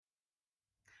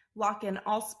Lock in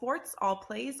all sports, all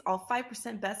plays, all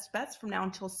 5% best bets from now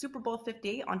until Super Bowl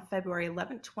 58 on February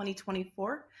 11th,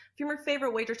 2024. From your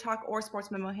favorite Wager Talk or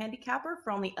Sports Memo handicapper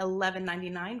for only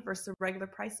 $11.99 versus a regular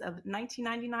price of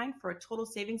 $19.99 for a total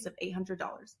savings of $800.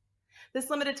 This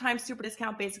limited time super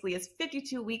discount basically is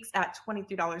 52 weeks at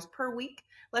 $23 per week,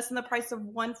 less than the price of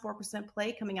one 4%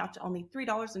 play, coming out to only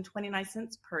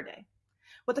 $3.29 per day.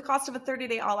 With the cost of a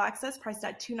 30-day all-access priced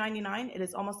at $2.99, it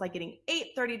is almost like getting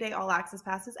 8 30-day all-access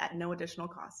passes at no additional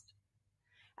cost.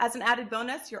 As an added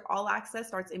bonus, your all-access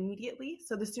starts immediately,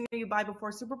 so the sooner you buy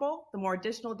before Super Bowl, the more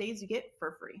additional days you get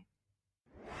for free.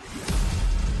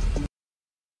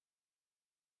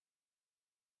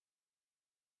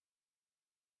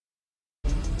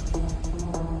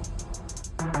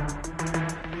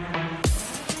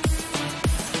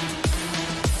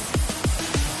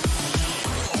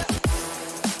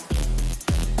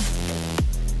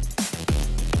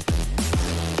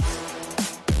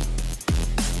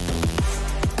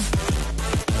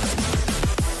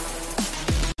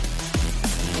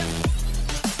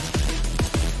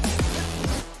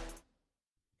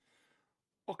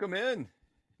 Welcome in.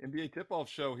 NBA Tip-Off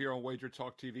Show here on Wager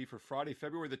Talk TV for Friday,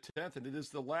 February the 10th, and it is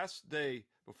the last day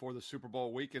before the Super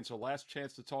Bowl weekend, so last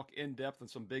chance to talk in-depth on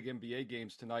some big NBA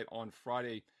games tonight on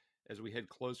Friday as we head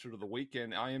closer to the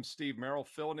weekend. I am Steve Merrill,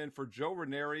 filling in for Joe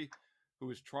Ranieri, who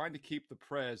is trying to keep the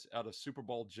Prez out of Super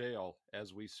Bowl jail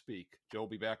as we speak. Joe will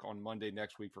be back on Monday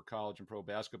next week for college and pro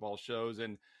basketball shows,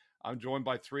 and I'm joined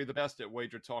by three of the best at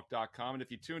WagerTalk.com, and if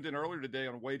you tuned in earlier today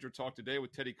on Wager Talk Today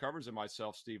with Teddy Covers and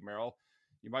myself, Steve Merrill,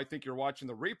 you might think you're watching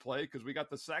the replay because we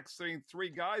got the same three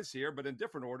guys here, but in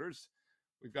different orders.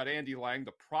 We've got Andy Lang,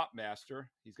 the prop master.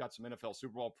 He's got some NFL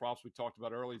Super Bowl props we talked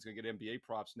about earlier. He's going to get NBA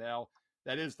props now.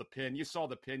 That is the pin. You saw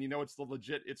the pin. You know it's the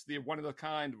legit. It's the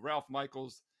one-of-a-kind Ralph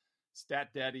Michaels, Stat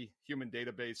Daddy, Human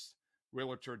Database,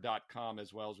 Realtor.com,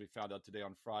 as well as we found out today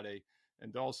on Friday.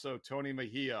 And also Tony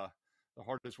Mejia, the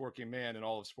hardest working man in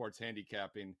all of sports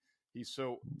handicapping. He's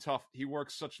so tough. He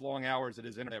works such long hours that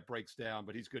his internet breaks down,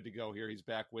 but he's good to go here. He's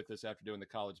back with us after doing the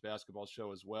college basketball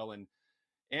show as well. And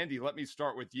Andy, let me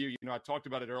start with you. You know, I talked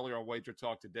about it earlier on Wager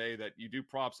Talk today that you do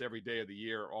props every day of the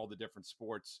year, all the different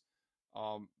sports.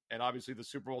 And obviously the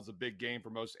Super Bowl is a big game for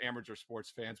most amateur sports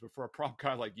fans, but for a prop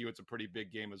guy like you, it's a pretty big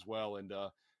game as well. And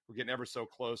we're getting ever so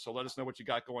close. So let us know what you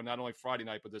got going, not only Friday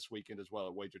night, but this weekend as well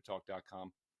at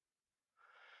wagertalk.com.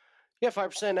 Yeah,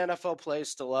 5% NFL play is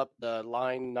still up. The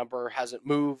line number hasn't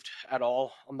moved at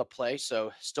all on the play,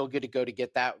 so still good to go to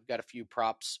get that. We've got a few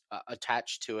props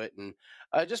attached to it, and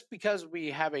just because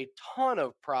we have a ton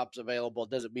of props available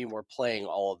doesn't mean we're playing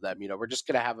all of them. You know, we're just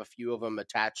going to have a few of them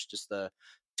attached, just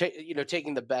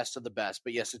taking the best of the best.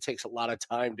 But yes, it takes a lot of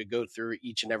time to go through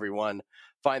each and every one,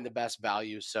 find the best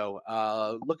value. So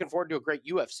looking forward to a great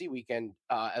UFC weekend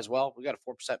as well. We got a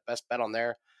 4% best bet on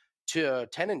there. To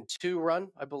 10-2 run,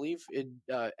 I believe, in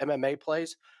MMA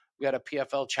plays. We got a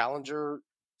PFL Challenger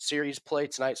Series play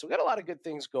tonight. So we got a lot of good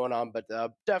things going on, but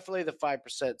definitely the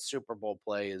 5% Super Bowl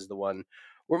play is the one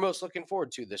we're most looking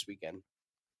forward to this weekend.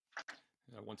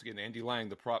 Once again, Andy Lang,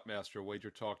 the prop master,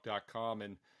 wagertalk.com.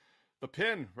 And the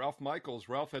pin, Ralph Michaels.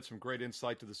 Ralph had some great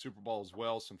insight to the Super Bowl as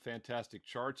well, some fantastic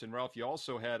charts. And Ralph, you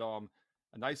also had a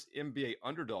nice NBA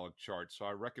underdog chart. So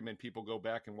I recommend people go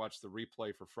back and watch the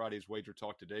replay for Friday's Wager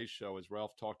Talk Today show, as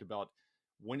Ralph talked about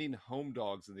winning home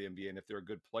dogs in the NBA and if they're a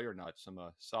good player or not. Some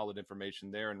solid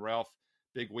information there. And Ralph,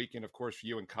 big weekend, of course, for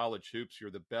you in college hoops.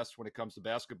 You're the best when it comes to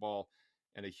basketball,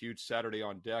 and a huge Saturday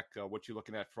on deck. What you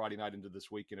looking at Friday night into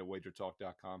this weekend at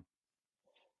wagertalk.com?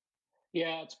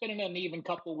 Yeah, it's been an uneven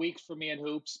couple of weeks for me in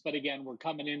hoops, but again, we're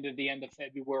coming into the end of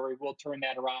February. We'll turn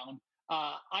that around.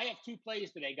 I have two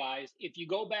plays today, guys. If you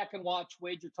go back and watch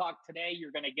Wager Talk today,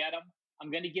 you're going to get them.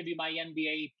 I'm going to give you my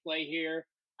NBA play here.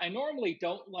 I normally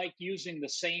don't like using the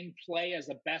same play as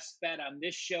a best bet on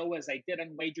this show as I did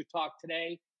on Wager Talk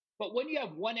today. But when you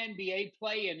have one NBA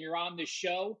play and you're on this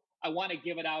show, I want to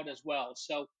give it out as well.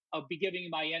 So I'll be giving you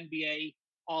my NBA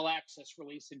All Access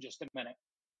release in just a minute.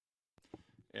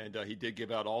 And he did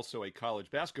give out also a college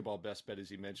basketball best bet, as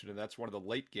he mentioned, and that's one of the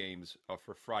late games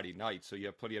for Friday night. So you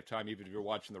have plenty of time, even if you're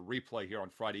watching the replay here on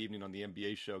Friday evening on the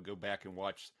NBA show, go back and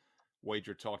watch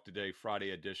Wager Talk Today,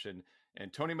 Friday edition.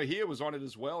 And Tony Mejia was on it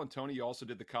as well. And Tony, you also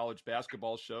did the college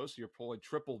basketball show, so you're pulling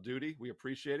triple duty. We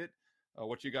appreciate it.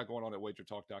 What you got going on at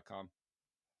wagertalk.com?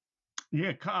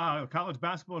 Yeah, college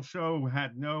basketball show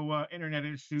had no internet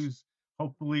issues.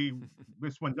 Hopefully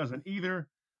this one doesn't either.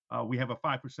 We have a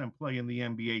 5% play in the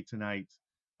NBA tonight,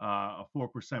 a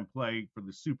 4% play for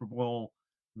the Super Bowl.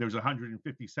 There's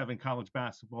 157 college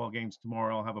basketball games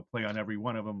tomorrow. I'll have a play on every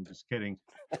one of them. Just kidding,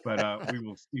 but we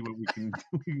will see what we can.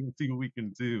 We will see what we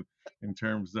can do in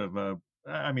terms of.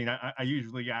 I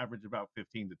usually average about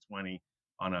 15 to 20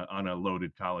 on a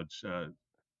loaded college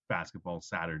basketball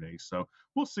Saturday. So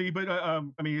we'll see. But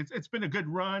it's been a good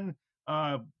run.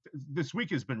 This week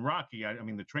has been rocky.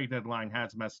 The trade deadline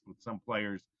has messed with some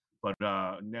players, but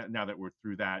now that we're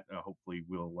through that, hopefully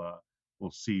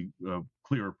we'll see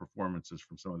clearer performances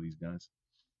from some of these guys.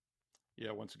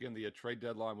 Yeah, once again, the trade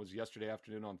deadline was yesterday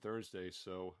afternoon on Thursday,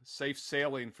 so safe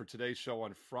sailing for today's show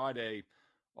on Friday,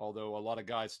 although a lot of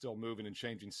guys still moving and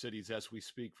changing cities as we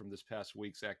speak from this past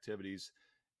week's activities.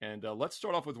 And let's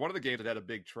start off with one of the games that had a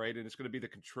big trade, and it's going to be the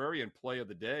contrarian play of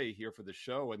the day here for the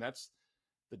show, and that's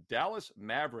the Dallas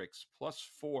Mavericks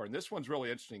 +4. And this one's really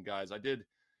interesting, guys. I did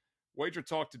Wager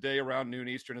Talk today around noon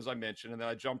Eastern, as I mentioned, and then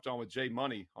I jumped on with Jay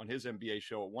Money on his NBA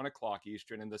show at 1 o'clock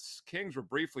Eastern, and the Kings were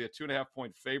briefly a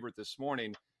 2.5-point favorite this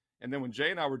morning. And then when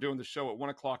Jay and I were doing the show at 1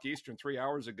 o'clock Eastern 3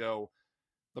 hours ago,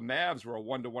 the Mavs were a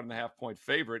 1 to 1.5-point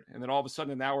favorite, and then all of a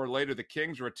sudden an hour later, the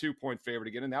Kings were a 2-point favorite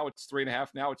again, and now it's 3.5,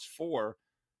 now it's 4.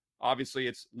 Obviously,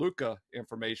 it's Luka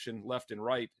information left and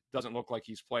right. Doesn't look like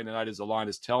he's playing tonight, as the line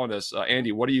is telling us.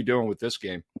 Andy, what are you doing with this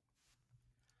game?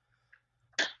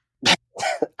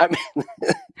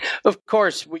 Of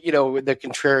course, the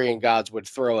contrarian gods would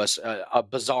throw us a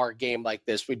bizarre game like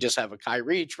this. We just have a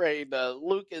Kyrie trade.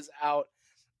 Luke is out.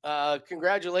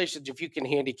 Congratulations if you can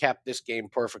handicap this game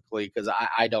perfectly, because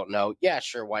I don't know. Yeah,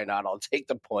 sure, why not? I'll take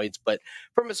the points. But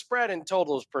from a spread and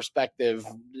totals perspective,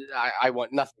 I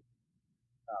want nothing.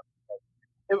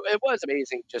 It was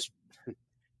amazing. Just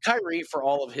Kyrie, for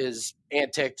all of his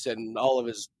antics and all of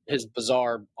his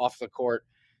bizarre off the court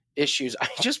issues,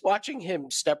 just watching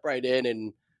him step right in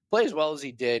and play as well as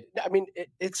he did.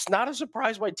 It's not a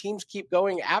surprise why teams keep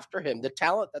going after him. The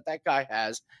talent that guy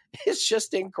has is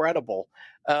just incredible.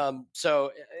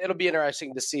 So it'll be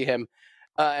interesting to see him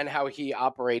and how he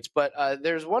operates. But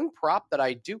there's one prop that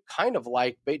I do kind of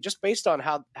like, just based on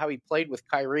how he played with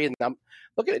Kyrie. And I'm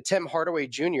looking at Tim Hardaway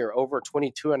Jr. over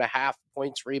 22.5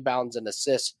 points, rebounds, and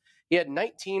assists. He had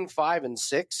 19, 5, and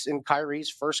 6 in Kyrie's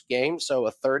first game, so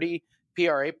a 30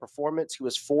 PRA performance. He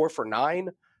was 4 for 9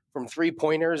 from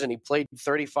three-pointers, and he played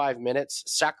 35 minutes.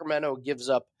 Sacramento gives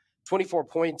up 24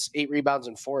 points, 8 rebounds,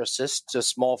 and 4 assists to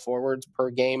small forwards per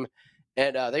game.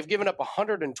 And they've given up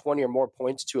 120 or more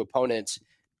points to opponents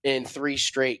in 3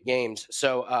 straight games.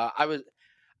 So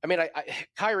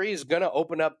Kyrie is going to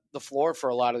open up the floor for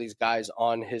a lot of these guys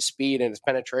on his speed and his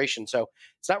penetration. So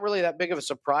it's not really that big of a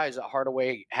surprise that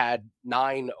Hardaway had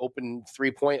 9 open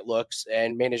 3-point looks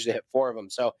and managed to hit 4 of them.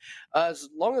 So as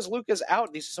long as Luke is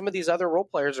out, some of these other role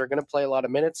players are going to play a lot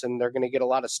of minutes and they're going to get a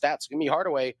lot of stats. Give me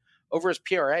Hardaway over his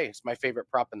PRA. It's my favorite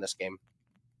prop in this game.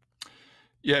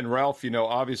 Yeah, and Ralph,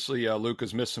 obviously Luke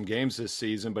has missed some games this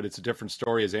season, but it's a different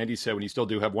story, as Andy said, when you still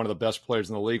do have one of the best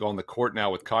players in the league on the court now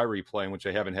with Kyrie playing, which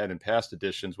they haven't had in past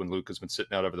editions when Luke has been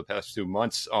sitting out over the past 2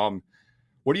 months.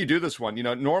 What do you do this one?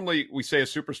 Normally we say a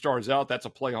superstar is out. That's a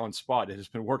play on spot. It has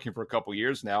been working for a couple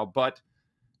years now, but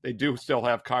they do still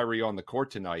have Kyrie on the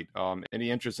court tonight. Any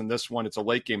interest in this one? It's a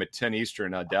late game at 10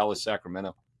 Eastern, Dallas,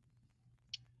 Sacramento.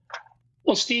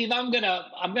 Well, Steve, I'm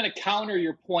gonna counter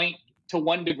your point to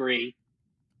one degree.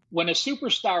 When a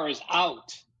superstar is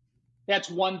out, that's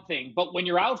one thing. But when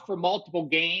you're out for multiple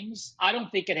games, I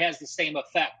don't think it has the same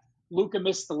effect. Luka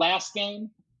missed the last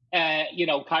game.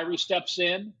 Kyrie steps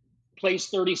in, plays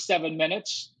 37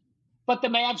 minutes. But the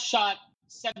Mavs shot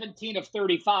 17 of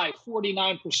 35,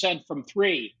 49% from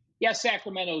 3. Yes,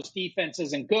 Sacramento's defense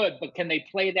isn't good, but can they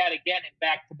play that again in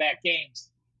back-to-back games?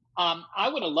 I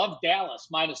would have loved Dallas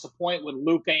minus a point with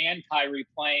Luka and Kyrie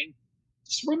playing.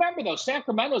 Just remember, though,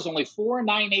 Sacramento's only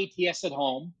 4-9 ATS at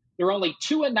home. They're only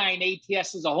 2-9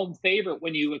 ATS as a home favorite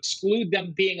when you exclude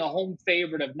them being a home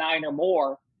favorite of 9 or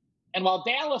more. And while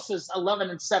Dallas is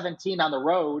 11-17 on the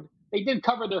road, they did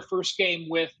cover their first game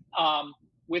with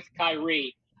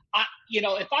Kyrie.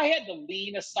 If I had to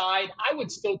lean aside, I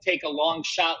would still take a long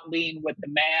shot lean with the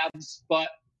Mavs. But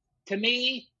to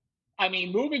me,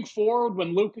 moving forward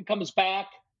when Luka comes back,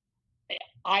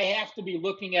 I have to be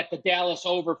looking at the Dallas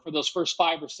over for those first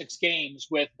 5 or 6 games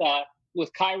with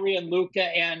Kyrie and Luka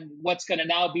and what's going to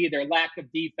now be their lack of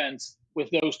defense with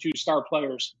those 2 star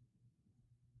players.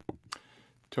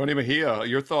 Tony Mejia,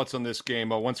 your thoughts on this game?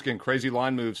 Once again, crazy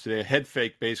line moves today. A head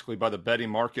fake basically by the betting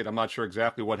market. I'm not sure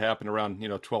exactly what happened around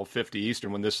 12:50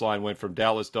 Eastern when this line went from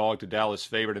Dallas dog to Dallas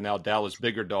favorite and now Dallas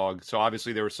bigger dog. So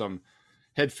obviously there were some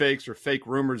head fakes or fake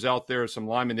rumors out there, some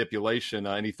line manipulation.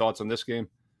 Any thoughts on this game?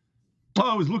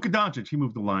 Oh, it was Luka Doncic. He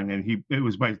moved the line, and it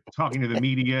was by talking to the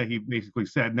media. He basically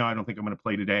said, "No, I don't think I'm going to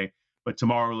play today, but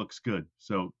tomorrow looks good."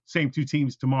 So, same two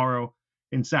teams tomorrow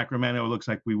in Sacramento. It looks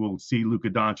like we will see Luka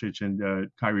Doncic and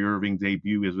Kyrie Irving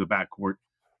debut as a backcourt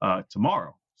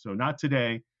tomorrow. So, not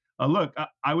today. Look,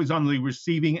 I was on the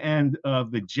receiving end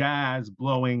of the Jazz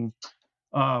blowing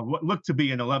what looked to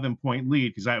be an 11-point lead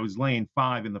because I was laying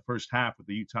 5 in the first half with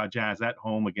the Utah Jazz at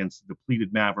home against the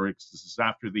depleted Mavericks. This is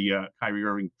after the Kyrie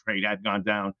Irving trade had gone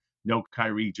down. No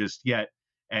Kyrie just yet.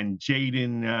 And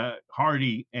Jaden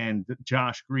Hardy and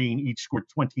Josh Green each scored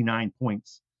 29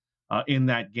 points in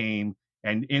that game.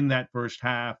 And in that first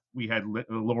half, we had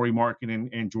Lauri Markkanen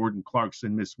and Jordan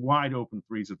Clarkson miss wide open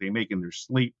threes that they make in their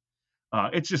sleep.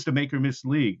 It's just a make or miss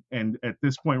league. And at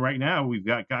this point right now, we've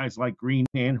got guys like Green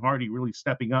and Hardy really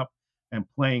stepping up and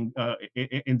playing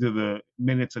into the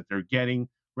minutes that they're getting.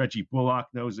 Reggie Bullock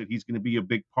knows that he's going to be a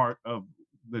big part of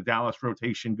the Dallas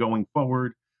rotation going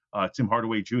forward. Tim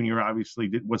Hardaway Jr. obviously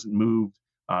wasn't moved.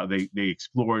 They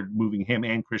explored moving him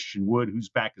and Christian Wood, who's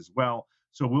back as well.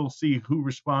 So we'll see who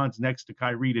responds next to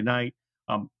Kyrie tonight.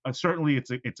 Certainly,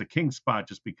 it's a king spot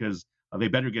just because they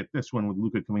better get this one with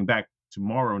Luka coming back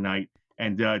tomorrow night.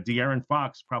 And De'Aaron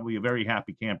Fox, probably a very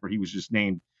happy camper. He was just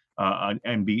named an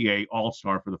NBA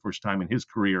All-Star for the first time in his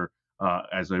career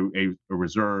as a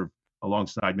reserve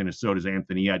alongside Minnesota's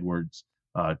Anthony Edwards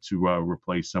to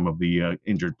replace some of the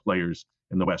injured players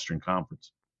in the Western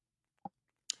Conference.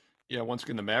 Yeah, once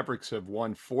again, the Mavericks have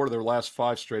won 4 of their last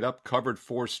 5 straight up, covered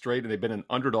 4 straight, and they've been an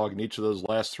underdog in each of those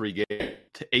last 3 games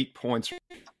to 8 points.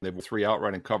 They've won 3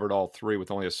 outright and covered all 3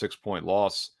 with only a 6-point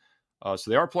loss. So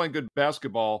they are playing good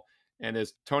basketball. And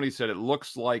as Tony said, it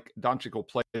looks like Doncic will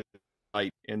play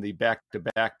tonight in the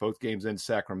back-to-back, both games in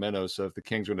Sacramento. So if the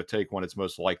Kings are going to take one, it's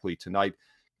most likely tonight.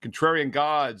 Contrarian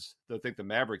gods, I think the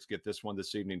Mavericks get this one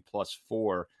this evening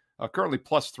 +4. Currently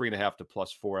 +3.5 to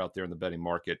 +4 out there in the betting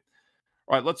market.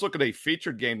 All right, let's look at a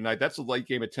featured game tonight. That's a late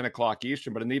game at 10 o'clock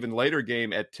Eastern, but an even later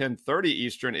game at 10:30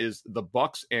 Eastern is the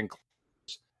Bucks and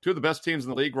Clippers. 2 of the best teams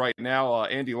in the league right now.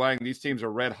 Andy Lang, these teams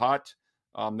are red hot.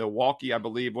 Milwaukee, I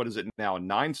believe, what is it now,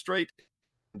 9 straight?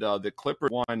 And, the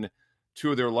Clippers won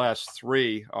 2 of their last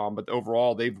 3, but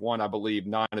overall they've won, I believe,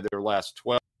 9 of their last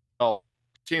 12.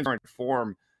 Teams are in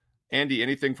form. Andy,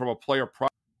 anything from a player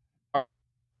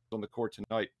on the court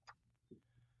tonight?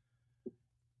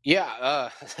 Yeah,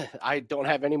 I don't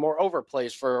have any more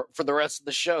overplays for the rest of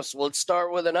the show. So let's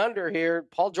start with an under here.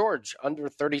 Paul George, under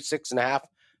 36.5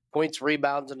 points,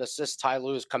 rebounds, and assists. Ty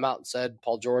Lue has come out and said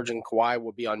Paul George and Kawhi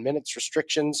will be on minutes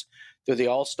restrictions through the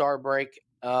All-Star break.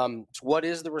 What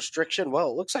is the restriction?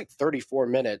 Well, it looks like 34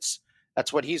 minutes.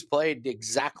 That's what he's played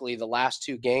exactly the last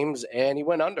 2 games, and he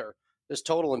went under this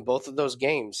total in both of those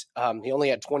games. He only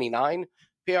had 29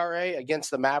 PRA against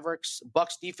the Mavericks.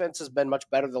 Bucks defense has been much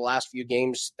better the last few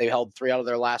games. They held 3 out of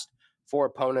their last 4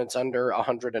 opponents under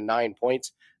 109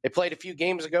 points. They played a few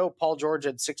games ago. Paul George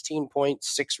had 16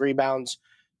 points, 6 rebounds,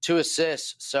 2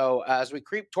 assists. So as we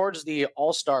creep towards the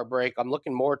All-Star break, I'm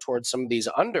looking more towards some of these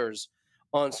unders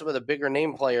on some of the bigger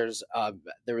name players.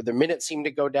 Their minutes seem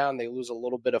to go down. They lose a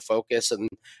little bit of focus. And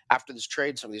after this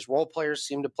trade, some of these role players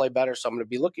seem to play better. So I'm going to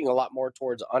be looking a lot more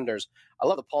towards unders. I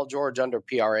love the Paul George under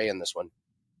PRA in this one.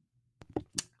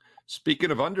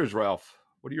 Speaking of unders, Ralph,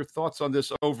 what are your thoughts on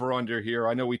this over-under here?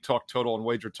 I know we talked total on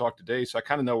Wager Talk today, so I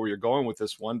kind of know where you're going with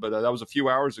this one, but that was a few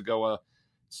hours ago.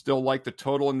 Still like the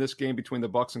total in this game between the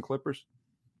Bucks and Clippers?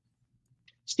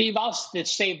 Steve, I'll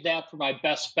save that for my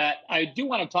best bet. I do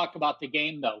want to talk about the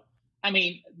game, though. I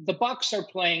mean, the Bucks are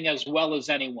playing as well as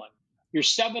anyone. You're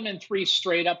 7-3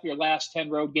 straight up your last 10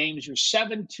 road games. You're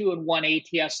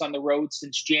 7-2-1 ATS on the road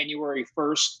since January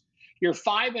 1st. You're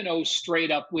 5-0 straight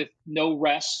up with no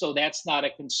rest, so that's not a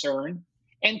concern.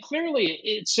 And clearly,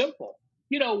 it's simple.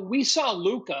 You know, we saw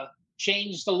Luka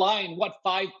change the line,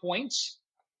 5 points?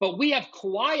 But we have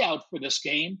Kawhi out for this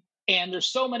game, and there's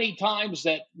so many times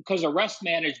that because of rest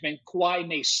management, Kawhi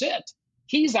may sit.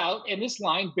 He's out, and this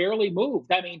line barely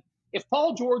moved. I mean, if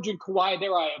Paul George and Kawhi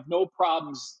there, I have no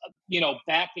problems,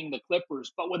 backing the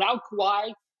Clippers. But without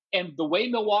Kawhi and the way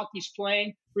Milwaukee's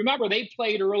playing, remember they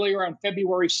played earlier on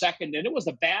February 2nd, and it was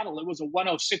a battle. It was a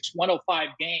 106-105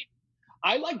 game.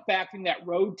 I like backing that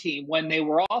road team when they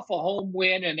were off a home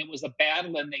win and it was a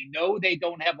battle and they know they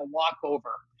don't have a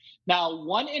walkover. Now,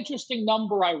 one interesting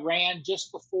number I ran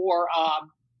just before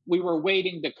we were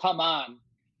waiting to come on.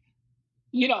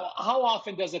 How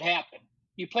often does it happen?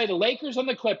 You play the Lakers and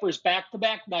the Clippers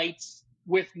back-to-back nights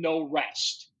with no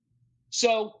rest.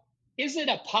 So is it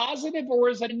a positive or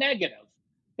is it a negative?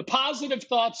 The positive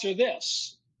thoughts are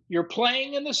this. You're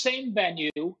playing in the same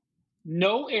venue,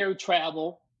 no air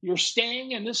travel. You're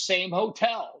staying in the same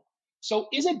hotel. So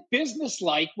is it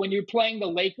businesslike when you're playing the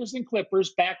Lakers and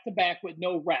Clippers back to back with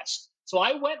no rest? So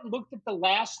I went and looked at the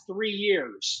last 3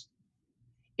 years.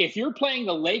 If you're playing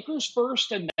the Lakers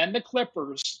first and then the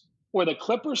Clippers, or the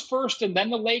Clippers first and then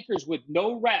the Lakers with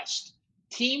no rest,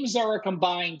 teams are a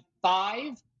combined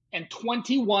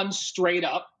 5-21 straight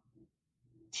up.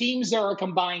 Teams are a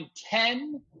combined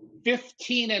 10,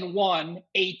 15-1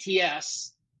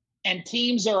 ATS, and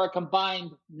teams are a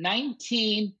combined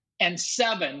 19-7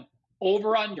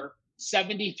 over under,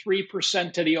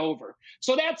 73% to the over.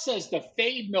 So that says to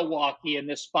fade Milwaukee in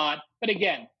this spot. But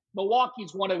again,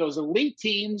 Milwaukee's one of those elite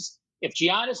teams. If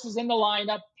Giannis is in the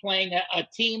lineup playing a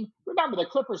team, remember the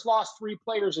Clippers lost 3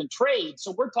 players in trade,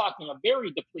 so we're talking a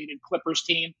very depleted Clippers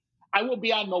team. I will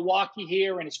be on Milwaukee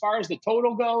here, and as far as the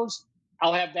total goes,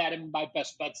 I'll have that in my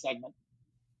best bet segment.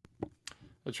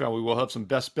 That's right. We will have some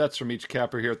best bets from each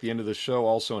capper here at the end of the show.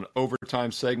 Also an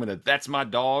overtime segment, a That's My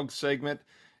Dog segment.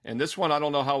 And this one, I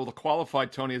don't know how it'll qualify,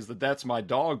 Tony, as the That's My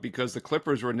Dog, because the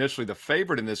Clippers were initially the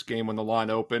favorite in this game when the line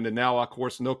opened. And now, of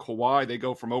course, no Kawhi. They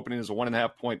go from opening as a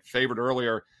 1.5-point favorite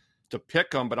earlier to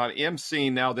pick them. But I am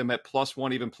seeing now them at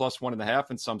 +1, even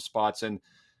 +1.5 in some spots. And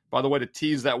by the way, to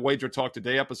tease that Wager Talk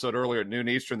Today episode earlier at noon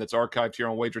Eastern that's archived here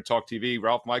on Wager Talk TV,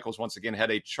 Ralph Michaels once again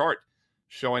had a chart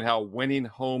showing how winning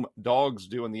home dogs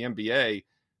do in the NBA.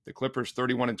 The Clippers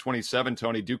 31-27,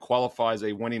 Tony, do qualify as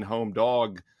a winning home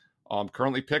dog.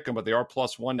 Currently pick them, but they are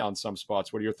 +1 now in some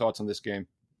spots. What are your thoughts on this game?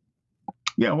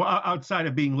 Yeah, well, outside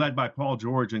of being led by Paul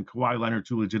George and Kawhi Leonard,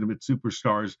 2 legitimate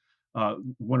superstars,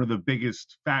 one of the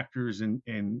biggest factors in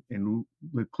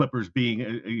the Clippers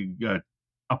being a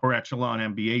upper echelon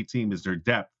NBA team is their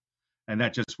depth, and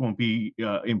that just won't be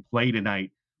in play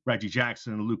tonight. Reggie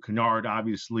Jackson and Luke Kennard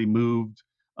obviously moved,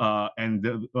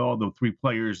 and all the 3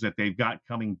 players that they've got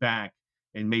coming back,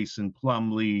 and Mason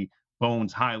Plumlee,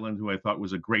 Bones Highland, who I thought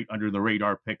was a great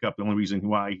under-the-radar pickup. The only reason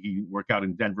why he worked out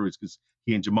in Denver is because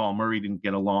he and Jamal Murray didn't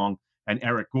get along. And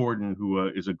Eric Gordon, who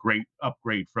is a great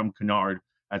upgrade from Kennard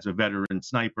as a veteran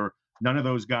sniper. None of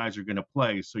those guys are going to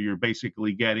play, so you're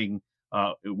basically getting,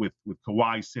 with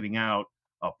Kawhi sitting out,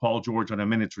 Paul George on a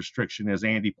minutes restriction, as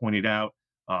Andy pointed out,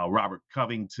 Robert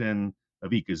Covington,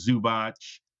 Ivica Zubac,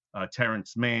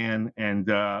 Terrence Mann, and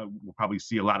we'll probably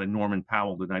see a lot of Norman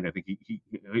Powell tonight. I think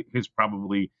he's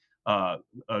probably a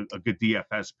good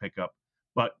DFS pickup.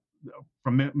 But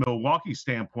from Milwaukee's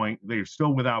standpoint, they're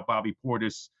still without Bobby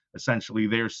Portis, essentially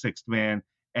their 6th man,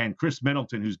 and Chris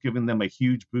Middleton, who's given them a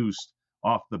huge boost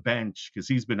off the bench because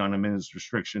he's been on a minutes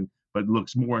restriction, but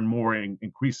looks more and more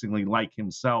increasingly like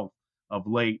himself of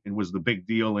late, and was the big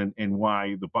deal in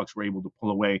why the Bucks were able to pull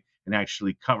away and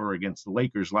actually cover against the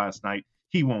Lakers last night.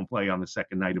 He won't play on the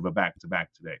second night of a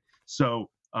back-to-back today. So,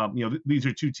 these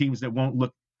are 2 teams that won't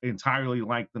look entirely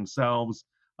like themselves.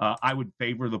 I would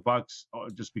favor the Bucks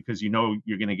just because you're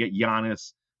going to get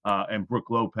Giannis and Brook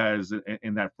Lopez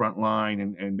in that front line,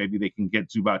 and maybe they can get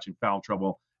Zubac in foul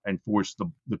trouble and force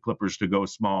the Clippers to go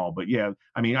small. But yeah,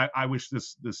 I mean, I wish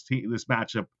this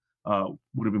matchup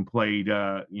would have been played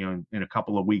in a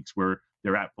couple of weeks where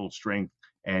they're at full strength,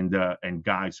 and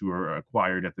guys who are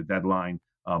acquired at the deadline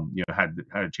had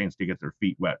a chance to get their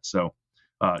feet wet. So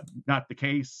not the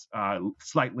case.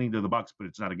 Slight lean to the Bucks, but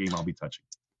it's not a game I'll be touching.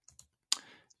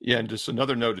 Yeah, and just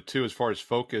another note, too, as far as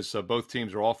focus, both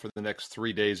teams are off for the next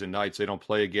 3 days and nights. They don't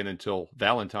play again until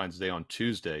Valentine's Day on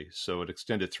Tuesday, so an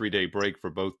extended 3-day break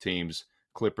for both teams,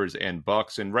 Clippers and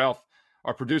Bucks. And Ralph,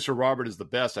 our producer Robert is the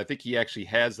best. I think he actually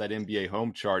has that NBA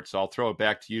home chart, so I'll throw it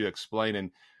back to you to explain.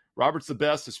 And Robert's the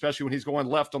best, especially when he's going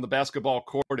left on the basketball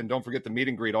court. And don't forget the meet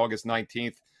and greet August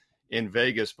 19th in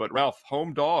Vegas. But Ralph,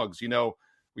 home dogs,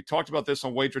 we talked about this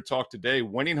on Wager Talk today.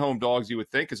 Winning home dogs, you would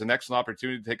think, is an excellent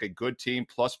opportunity to take a good team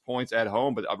plus points at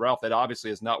home. But, Ralph, that obviously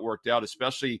has not worked out,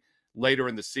 especially later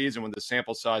in the season when the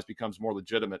sample size becomes more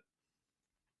legitimate.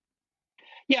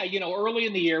 Yeah, early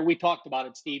in the year, we talked about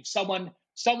it, Steve. Someone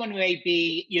may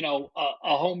be,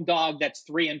 a home dog that's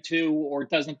 3-2 or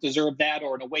doesn't deserve that,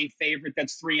 or an away favorite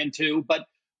that's 3-2. But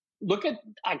look at,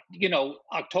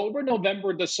 October,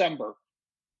 November, December.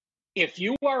 If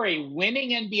you are a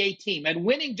winning NBA team, and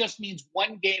winning just means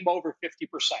one game over 50%.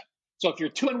 So if you're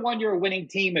 2-1, you're a winning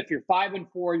team. If you're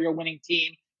 5-4, you're a winning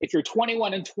team. If you're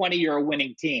 21-20, you're a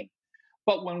winning team.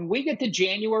 But when we get to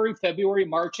January, February,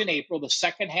 March, and April, the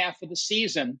second half of the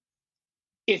season,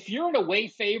 if you're an away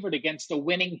favorite against a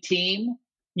winning team,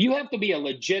 you have to be a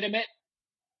legitimate,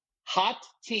 hot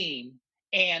team,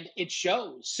 and it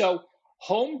shows. So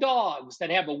home dogs that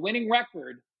have a winning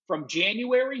record from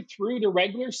January through the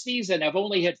regular season have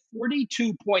only hit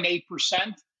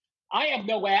 42.8%. I have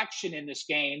no action in this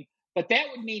game, but that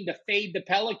would mean to fade the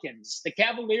Pelicans. The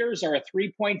Cavaliers are a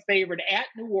 3-point favorite at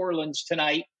New Orleans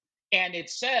tonight. And it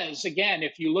says, again,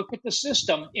 if you look at the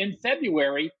system in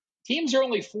February, teams are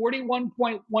only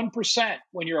 41.1%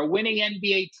 when you're a winning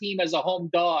NBA team as a home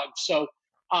dog. So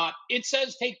it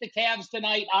says take the Cavs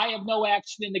tonight. I have no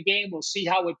action in the game. We'll see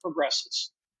how it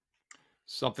progresses.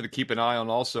 Something to keep an eye on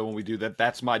also when we do that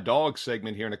That's My Dog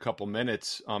segment here in a couple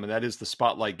minutes. And that is the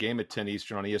spotlight game at 10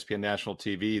 Eastern on ESPN National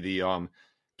TV, the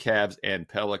Cavs and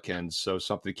Pelicans. So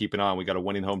something to keep an eye on. We got a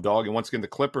winning home dog. And once again, the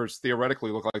Clippers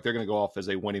theoretically look like they're going to go off as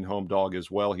a winning home dog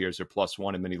as well. Here's their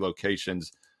 +1 in many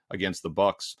locations against the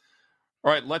Bucks.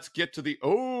 All right, let's get to the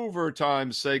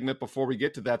overtime segment before we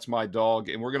get to That's My Dog.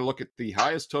 And we're going to look at the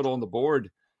highest total on the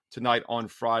board tonight on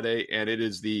Friday. And it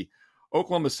is the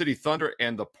Oklahoma City Thunder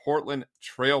and the Portland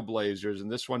Trailblazers.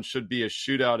 And this one should be a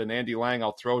shootout. And Andy Lang,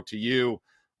 I'll throw it to you.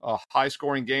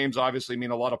 High-scoring games obviously mean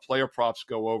a lot of player props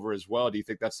go over as well. Do you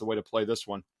think that's the way to play this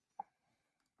one?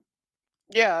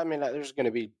 Yeah, I mean, there's going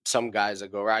to be some guys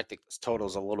that go, right, I think this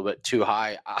total's a little bit too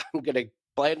high. I'm going to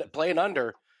play an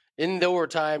under. In the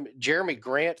overtime, Jeremy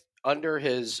Grant, under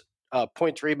his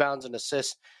points, rebounds, and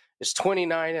assists, is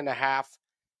 29.5.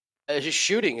 His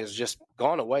shooting has just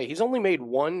gone away. He's only made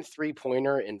 1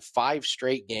 3-pointer in 5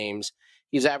 straight games.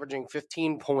 He's averaging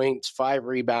 15 points, 5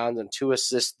 rebounds, and 2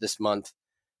 assists this month.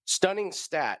 Stunning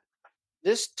stat.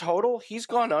 This total, he's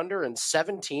gone under in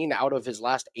 17 out of his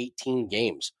last 18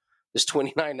 games. This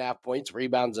 29.5 points,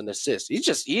 rebounds, and assists.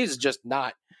 He's just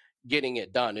not getting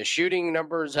it done. His shooting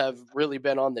numbers have really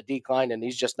been on the decline, and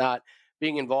he's just not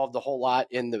being involved a whole lot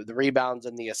in the rebounds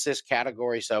and the assist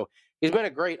category. So he's been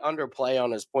a great underplay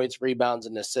on his points, rebounds,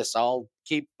 and assists. I'll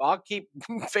keep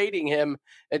fading him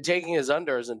and taking his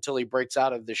unders until he breaks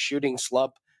out of the shooting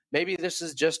slump. Maybe this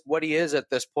is just what he is at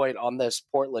this point on this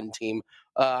Portland team.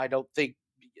 I don't think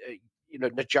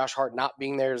Josh Hart not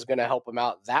being there is going to help him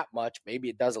out that much. Maybe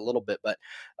it does a little bit, but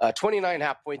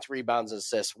 29.5 points, rebounds, and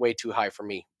assists, way too high for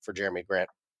me for Jeremy Grant.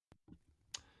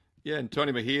 Yeah, and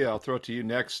Tony Mejia, I'll throw it to you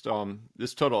next.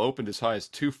 This total opened as high as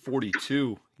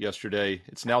 242 yesterday.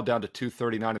 It's now down to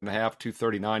 239.5,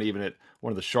 239 even at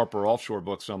one of the sharper offshore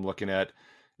books I'm looking at.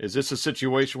 Is this a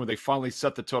situation where they finally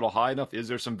set the total high enough? Is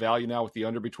there some value now with the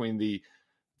under between the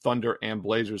Thunder and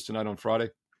Blazers tonight on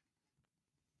Friday?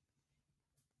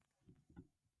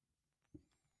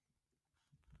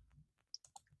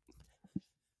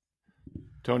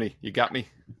 Tony, you got me?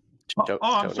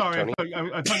 I'm sorry. Tony.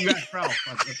 I thought you asked Ralph.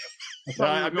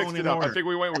 I mixed it up. Order. I think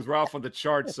we went with Ralph on the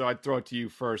chart, so I'd throw it to you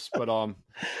first. But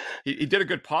he did a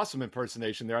good possum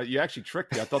impersonation there. You actually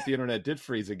tricked me. I thought the internet did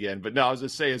freeze again. But no, I was going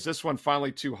to say, is this one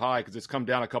finally too high? Because it's come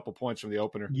down a couple points from the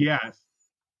opener. Yes,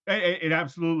 it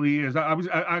absolutely is. I was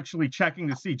actually checking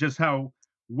to see just how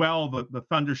well the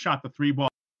Thunder shot the 3-ball.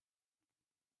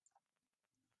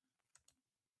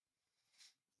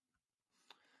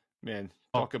 Man,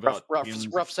 talk about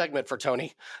rough segment for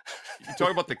Tony. You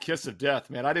talk about the kiss of death,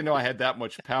 man. I didn't know I had that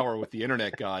much power with the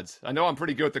internet gods. I know I'm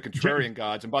pretty good with the contrarian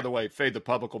gods. And by the way, Fade the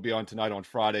Public will be on tonight on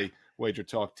Friday, Wager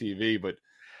Talk TV. But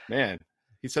man,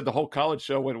 he said the whole college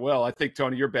show went well. I think,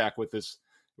 Tony, you're back with this.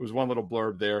 It was one little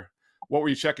blurb there. What were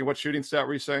you checking? What shooting stat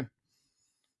were you saying?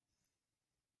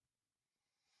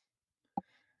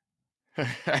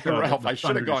 Ralph, I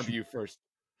should have gone to you first.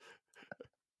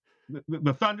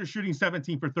 The Thunder shooting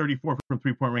 17 for 34 from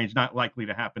 3-point range, not likely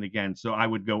to happen again. So I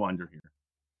would go under here.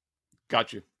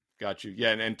 Got you.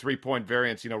 Yeah, and 3-point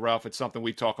variance, Ralph, it's something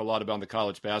we talk a lot about on the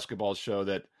college basketball show,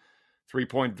 that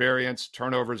 3-point variance,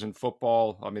 turnovers in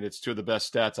football. I mean, it's two of the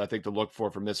best stats I think to look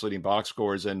for misleading box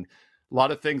scores. And a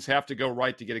lot of things have to go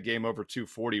right to get a game over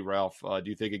 240, Ralph. Do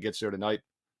you think it gets there tonight?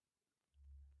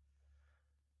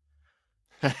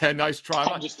 Nice try.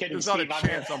 I'm just kidding. There's not a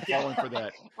chance I'm falling for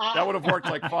that. That would have worked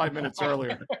like 5 minutes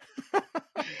earlier.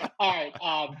 All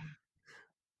right.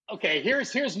 Okay,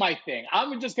 here's my thing.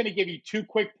 I'm just going to give you 2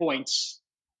 quick points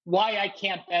why I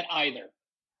can't bet either.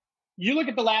 You look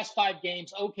at the last 5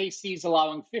 games, OKC is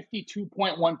allowing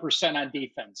 52.1% on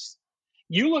defense.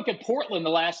 You look at Portland the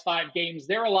last 5 games,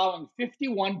 they're allowing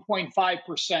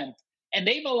 51.5%, and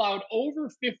they've allowed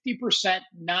over 50%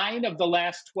 9 of the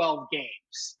last 12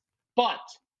 games. But,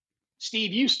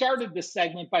 Steve, you started this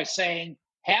segment by saying,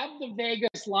 have the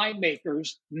Vegas line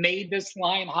makers made this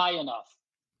line high enough?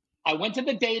 I went to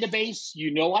the database,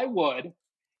 I would,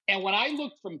 and when I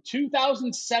looked from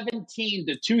 2017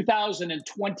 to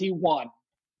 2021,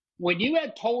 when you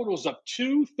had totals of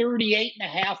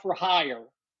 238.5 or higher,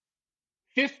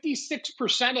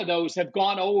 56% of those have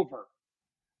gone over.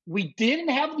 We didn't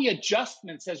have the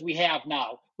adjustments as we have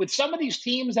now. With some of these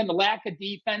teams and the lack of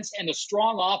defense and the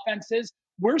strong offenses,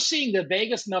 we're seeing the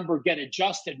Vegas number get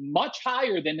adjusted much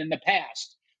higher than in the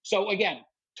past. So again,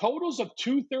 totals of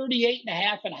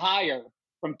 238.5 and higher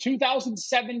from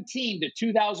 2017 to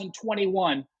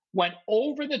 2021 went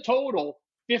over the total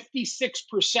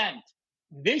 56%.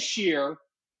 This year,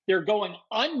 they're going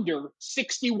under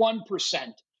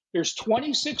 61%. There's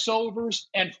 26 overs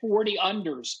and 40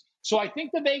 unders. So I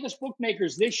think the Vegas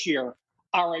bookmakers this year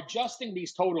are adjusting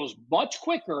these totals much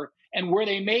quicker, and where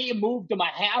they may have moved them a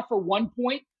half or 1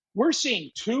 point, we're seeing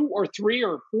 2 or 3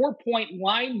 or 4 point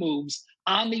line moves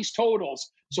on these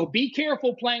totals. So be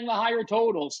careful playing the higher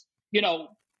totals. You know,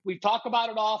 we talk about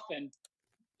it often.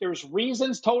 There's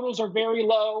reasons totals are very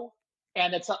low,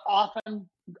 and it's often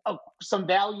some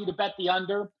value to bet the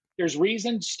under. There's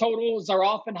reasons totals are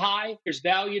often high. There's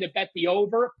value to bet the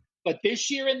over. But this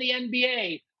year in the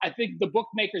NBA, I think the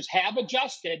bookmakers have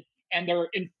adjusted, and they're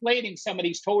inflating some of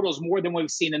these totals more than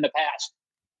we've seen in the past.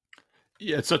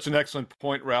 Yeah, it's such an excellent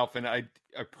point, Ralph. And I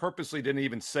purposely didn't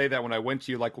even say that when I went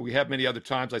to you. Like we have many other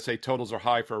times, I say totals are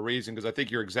high for a reason, because I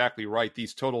think you're exactly right.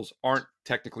 These totals aren't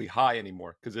technically high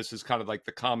anymore, because this is kind of like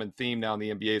the common theme now in the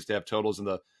NBA is to have totals in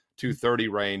the 230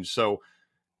 range. So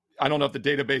I don't know if the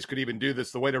database could even do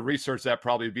this. The way to research that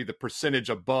probably would be the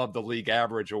percentage above the league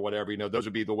average or whatever. You know, those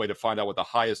would be the way to find out what the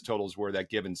highest totals were that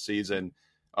given season.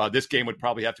 This game would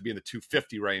probably have to be in the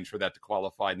 250 range for that to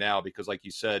qualify now, because like you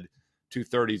said,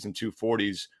 230s and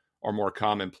 240s are more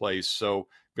commonplace. So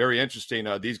very interesting.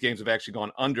 These games have actually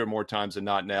gone under more times than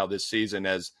not now this season,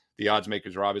 as the odds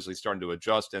makers are obviously starting to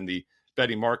adjust, and the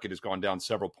betting market has gone down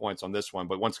several points on this one.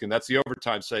 But once again, that's the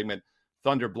overtime segment.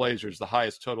 Thunder Blazers, the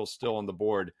highest total still on the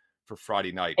board for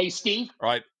Friday night. Hey, Steve. All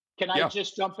right. Can I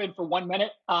just jump in for 1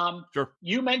 minute? Sure.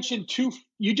 You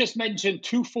just mentioned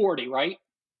 240, right?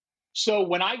 So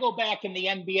when I go back in the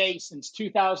NBA since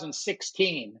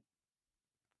 2016,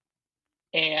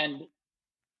 and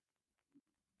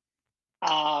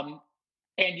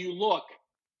you look,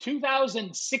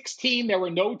 2016 there were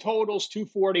no totals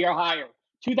 240 or higher.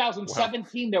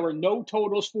 2017 there were no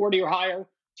totals 40 or higher.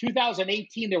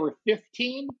 2018 there were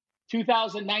 15.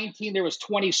 2019 there was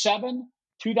 27.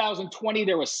 2020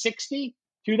 there was 60.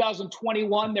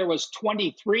 2021 there was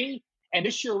 23, and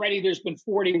this year already there's been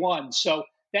 41. So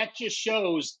that just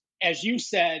shows, as you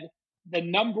said, the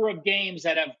number of games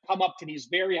that have come up to these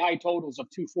very high totals of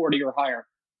 240 or higher.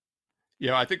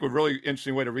 Yeah, I think a really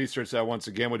interesting way to research that once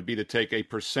again would be to take a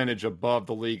percentage above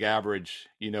the league average,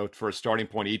 you know, for a starting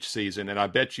point each season. And I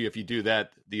bet you if you do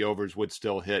that, the overs would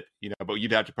still hit, you know, but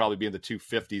you'd have to probably be in the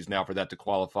 250s now for that to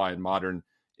qualify in modern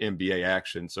NBA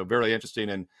action. So very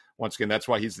interesting. And once again, that's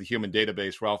why he's the human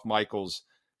database, Ralph Michaels,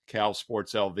 Cal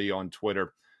Sports LV on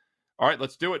Twitter. All right,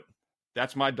 let's do it.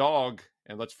 That's my dog.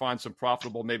 And let's find some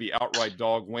profitable, maybe outright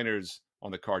dog winners on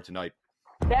the card tonight.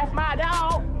 That's my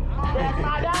dog. That's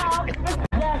my dog.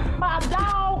 That's my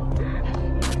dog.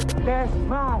 That's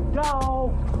my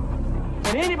dog.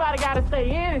 When anybody got to say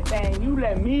anything, you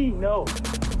let me know.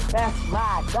 That's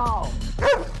my dog.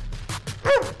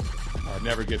 It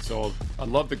never gets old. I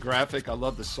love the graphic. I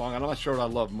love the song. I'm not sure what I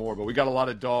love more, but we got a lot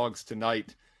of dogs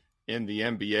tonight in the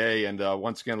NBA. And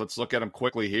once again, let's look at them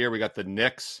quickly here. We got the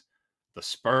Knicks, the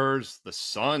Spurs, the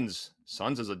Suns.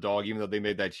 Suns is a dog, even though they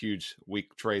made that huge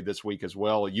week trade this week as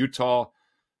well. Utah,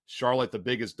 Charlotte, the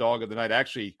biggest dog of the night.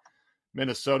 Actually,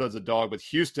 Minnesota's a dog, but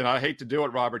Houston, I hate to do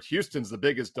it, Robert. Houston's the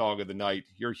biggest dog of the night.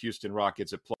 Your Houston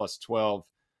Rockets at plus 12.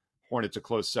 Hornets a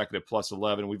close second at plus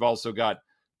 11. We've also got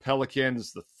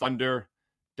Pelicans, the Thunder,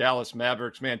 Dallas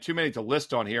Mavericks. Man, too many to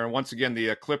list on here. And once again,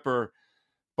 the Clipper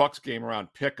Bucks game around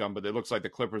Pick'em, but it looks like the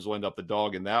Clippers will end up the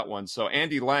dog in that one. So,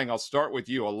 Andy Lang, I'll start with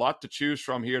you. A lot to choose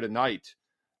from here tonight.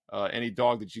 Any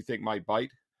dog that you think might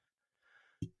bite?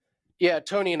 Yeah,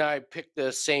 Tony and I picked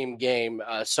the same game,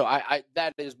 so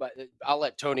I'll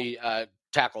let Tony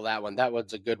tackle that one. That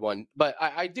one's a good one, but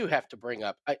I do have to bring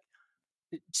up.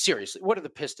 Seriously, what are the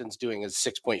Pistons doing as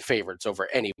 6-point favorites over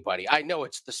anybody? I know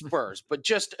it's the Spurs, but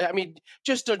just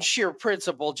on sheer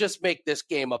principle, just make this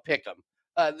game a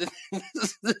pick'em.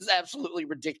 This is absolutely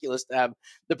ridiculous to have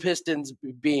the Pistons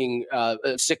being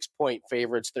 6-point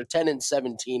favorites. They're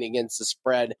 10-17 against the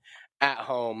spread at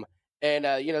home. And,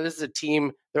 this is a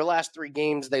team, their last 3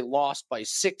 games, they lost by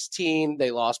 16,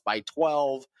 they lost by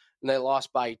 12, and they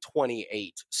lost by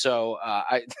 28. So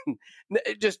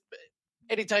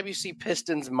anytime you see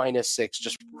Pistons -6,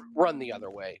 just run the other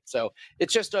way. So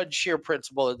it's just on sheer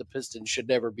principle that the Pistons should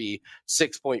never be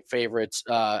 6-point favorites.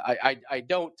 I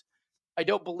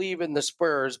don't believe in the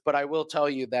Spurs, but I will tell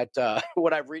you that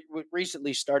what I've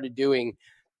recently started doing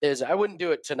is I wouldn't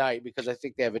do it tonight because I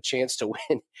think they have a chance to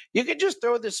win. You could just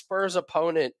throw the Spurs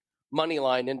opponent money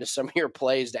line into some of your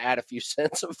plays to add a few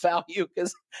cents of value,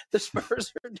 because the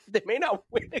Spurs they may not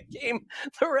win a game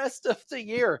the rest of the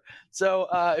year. So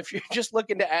if you're just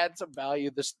looking to add some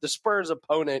value, the Spurs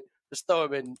opponent, just throw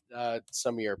them in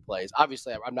some of your plays.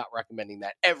 Obviously, I'm not recommending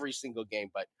that every single game,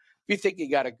 but if you think you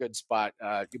got a good spot,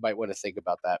 you might want to think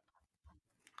about that.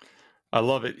 I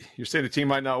love it. You're saying the team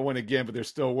might not win again, but they're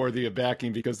still worthy of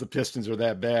backing because the Pistons are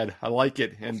that bad. I like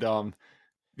it. And the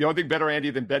only thing better, Andy,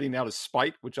 than betting out of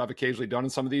spite, which I've occasionally done in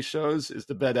some of these shows, is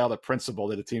to bet out of principle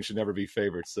that a team should never be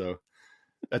favored. So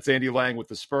that's Andy Lang with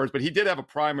the Spurs. But he did have a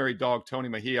primary dog, Tony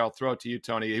Mejia. I'll throw it to you,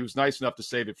 Tony. He was nice enough to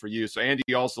save it for you. So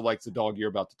Andy also likes the dog you're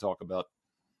about to talk about.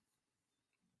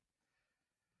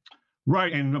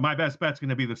 Right, and my best bet's going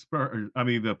to be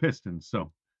the Pistons.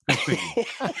 So,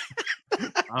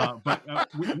 but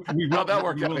we will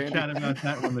chat about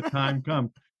that when the time comes.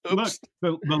 Oops.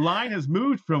 Look, the line has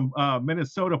moved from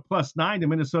Minnesota +9 to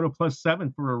Minnesota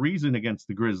 +7 for a reason against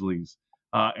the Grizzlies,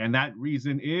 and that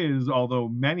reason is, although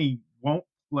many won't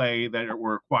play that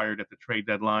were acquired at the trade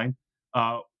deadline,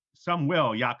 some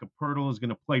will. Jakob Poeltl is going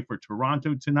to play for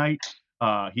Toronto tonight.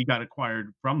 He got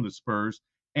acquired from the Spurs.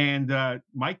 And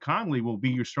Mike Conley will be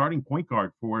your starting point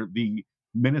guard for the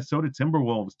Minnesota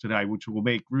Timberwolves today, which will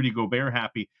make Rudy Gobert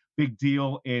happy. Big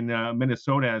deal in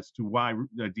Minnesota as to why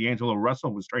D'Angelo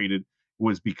Russell was traded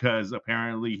was because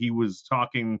apparently he was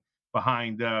talking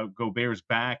behind Gobert's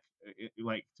back,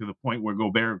 like to the point where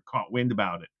Gobert caught wind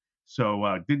about it.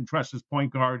 So didn't trust his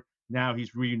point guard. Now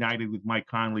he's reunited with Mike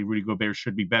Conley. Rudy Gobert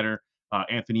should be better.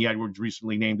 Anthony Edwards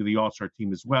recently named to the All-Star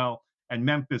team as well. And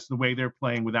Memphis, the way they're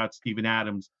playing without Steven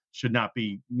Adams, should not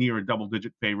be near a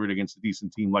double-digit favorite against a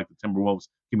decent team like the Timberwolves.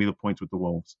 Give me the points with the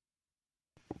Wolves.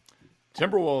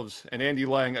 Timberwolves, and Andy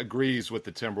Lang agrees with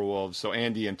the Timberwolves. So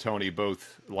Andy and Tony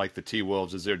both like the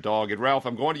T-Wolves as their dog. And Ralph,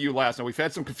 I'm going to you last. Now, we've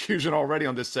had some confusion already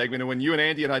on this segment. And when you and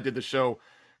Andy and I did the show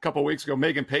a couple of weeks ago,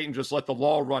 Megan Payton just let the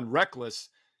law run reckless,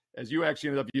 as you actually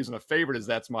ended up using a favorite as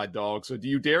that's my dog. So do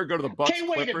you dare go to the Bucks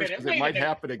Clippers? Because it might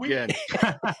happen again.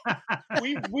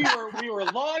 We were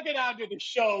logging onto the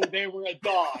show. They were a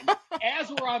dog. As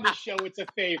we're on the show, it's a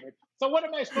favorite. So what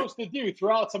am I supposed to do?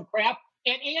 Throw out some crap?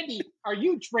 And Andy, are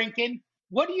you drinking?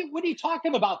 What are you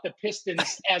talking about? The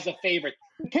Pistons as a favorite?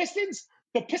 The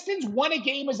Pistons won a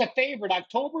game as a favorite.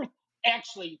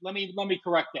 Actually, let me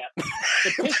correct that.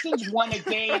 The Pistons won a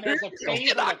game as a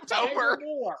favorite October.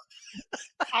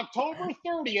 October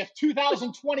 30th,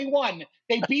 2021.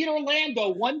 They beat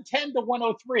Orlando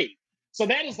 110-103. So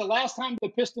that is the last time the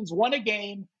Pistons won a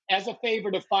game as a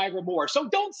favorite of 5 or more. So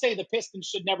don't say the Pistons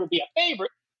should never be a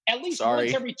favorite. At least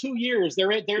once every 2 years,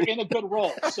 they're in a good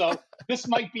role. So this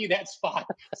might be that spot.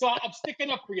 So I'm sticking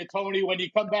up for you, Tony, when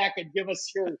you come back and give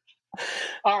us your.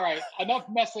 All right, enough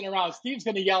messing around. Steve's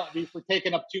going to yell at me for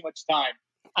taking up too much time.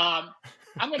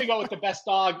 I'm going to go with the best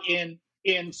dog in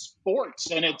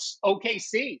sports, and it's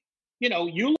OKC. You know,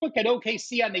 you look at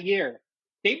OKC on the year.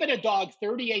 They've been a dog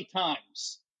 38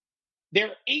 times.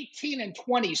 They're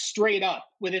 18-20 straight up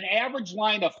with an average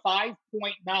line of 5.9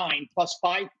 plus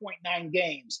 5.9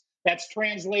 games. That's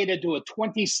translated to a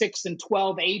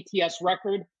 26-12 ATS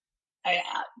record.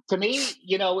 To me,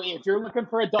 you know, if you're looking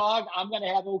for a dog, I'm going to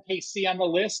have OKC on the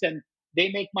list, and they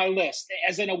make my list.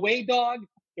 As an away dog,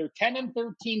 they're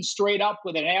 10-13 straight up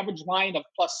with an average line of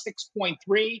plus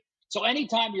 6.3. So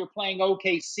anytime you're playing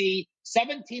OKC,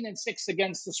 17-6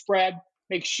 against the spread,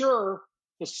 make sure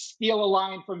to steal a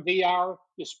line from VR.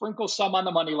 You sprinkle some on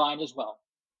the money line as well.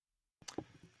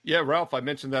 Yeah, Ralph, I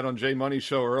mentioned that on Jay Money's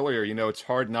show earlier. You know, it's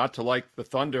hard not to like the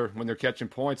Thunder when they're catching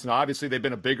points. And obviously, they've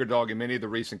been a bigger dog in many of the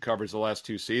recent covers the last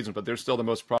 2 seasons, but they're still the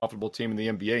most profitable team in the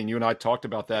NBA. And you and I talked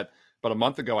about that about a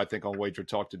month ago, I think, on Wager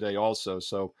Talk today also.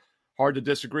 So hard to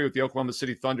disagree with the Oklahoma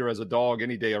City Thunder as a dog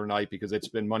any day or night because it's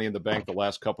been money in the bank the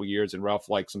last couple of years, and Ralph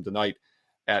likes them tonight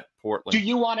at Portland. Do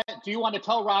you want to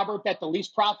tell Robert that the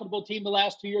least profitable team the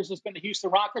last 2 years has been the Houston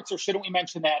Rockets, or shouldn't we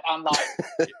mention that on live?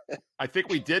 I think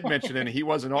we did mention it, and he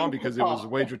wasn't on because it was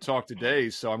Wager Talk today.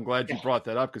 So I'm glad you brought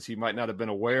that up because he might not have been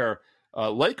aware.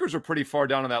 Lakers are pretty far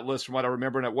down on that list from what I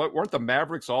remember. And weren't the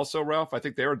Mavericks also, Ralph? I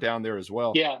think they were down there as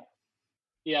well. Yeah,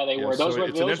 they were. Those were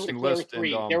an the interesting clear list.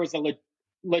 three. And, there was a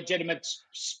legitimate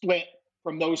split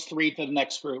from those three to the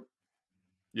next group.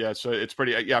 Yeah, so it's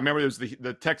pretty. Yeah, I remember it was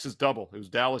the Texas double. It was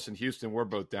Dallas and Houston. We're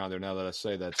both down there now that I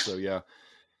say that. So yeah,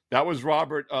 that was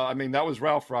Robert. That was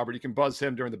Ralph. Robert, you can buzz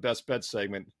him during the best bet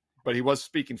segment, but he was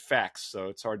speaking facts, so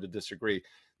it's hard to disagree.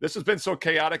 This has been so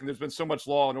chaotic, and there's been so much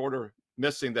law and order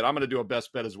missing that I'm going to do a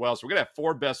best bet as well. So we're going to have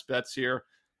 4 best bets here,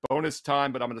 bonus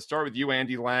time. But I'm going to start with you,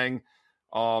 Andy Lang.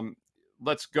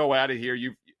 Let's go at it here.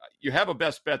 you have a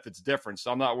best bet that's different,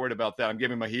 so I'm not worried about that. I'm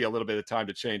giving Mahia a little bit of time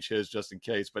to change his just in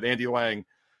case. But Andy Lang,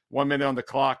 1 minute on the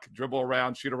clock, dribble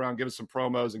around, shoot around, give us some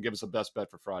promos, and give us a best bet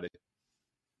for Friday.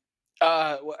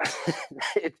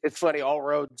 It's funny. All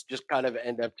roads just kind of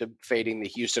end up to fading the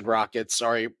Houston Rockets.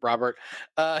 Sorry, Robert.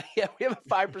 We have a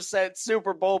 5%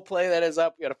 Super Bowl play that is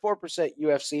up. We got a 4%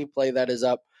 UFC play that is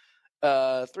up.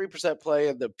 3% play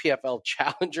of the PFL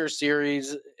Challenger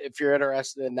Series if you're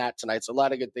interested in that tonight. So a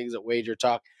lot of good things at Wager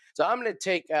Talk. So I'm going to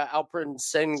take Alperen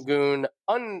Sengun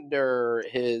under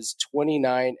his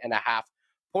 29.5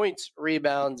 points,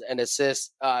 rebounds, and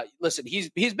assists. Listen,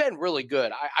 he's been really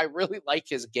good. I really like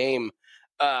his game.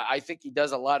 I think he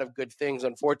does a lot of good things.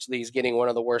 Unfortunately, he's getting one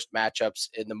of the worst matchups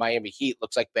in the Miami Heat.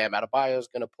 Looks like Bam Adebayo is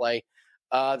going to play.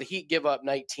 The Heat give up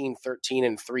 19, 13,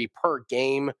 and 3 per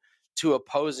game to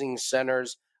opposing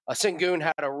centers. Sengun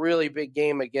had a really big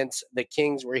game against the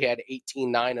Kings where he had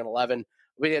 18, 9, and 11.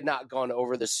 We had not gone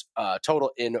over this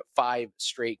total in 5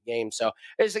 straight games. So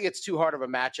I just think it's too hard of a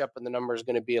matchup, and the number is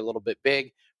going to be a little bit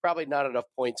big. Probably not enough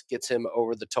points gets him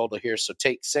over the total here. So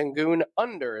take Sengun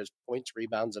under his points,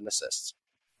 rebounds, and assists.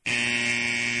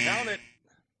 Count it.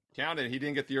 Count it. He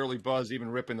didn't get the early buzz, even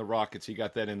ripping the Rockets. He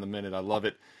got that in the minute. I love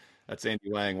it. That's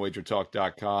Andy Lang,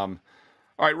 wagertalk.com.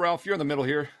 All right, Ralph, you're in the middle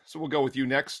here, so we'll go with you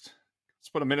next. Let's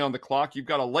put a minute on the clock. You've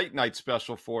got a late night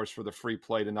special for us for the free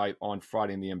play tonight on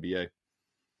Friday in the NBA.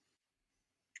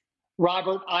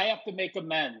 Robert, I have to make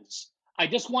amends. I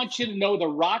just want you to know the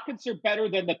Rockets are better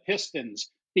than the Pistons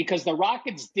because the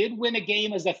Rockets did win a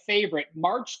game as a favorite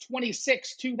March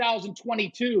 26,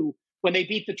 2022, when they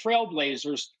beat the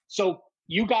Trailblazers. So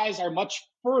you guys are much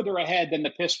further ahead than the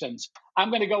Pistons. I'm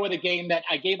going to go with a game that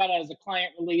I gave out as a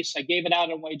client release. I gave it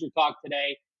out on Wager Talk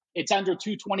today. It's under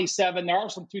 227. There are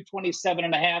some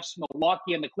 227.5s,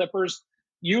 Milwaukee and the Clippers.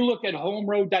 You look at home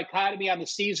road dichotomy on the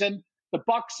season. The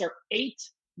Bucks are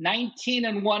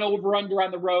 8-19-1 over under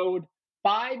on the road,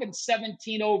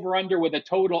 5-17 over under with a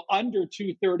total under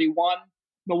 231.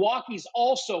 Milwaukee's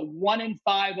also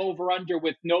 1-5 over under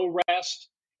with no rest,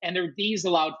 and their D's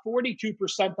allowed 42%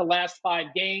 the last 5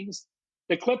 games.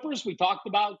 The Clippers, we talked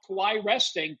about Kawhi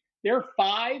resting, they're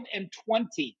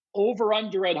 5-20 over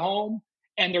under at home,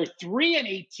 and they're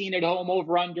 3-18 at home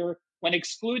over under when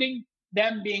excluding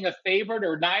them being a favorite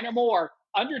or 9 or more.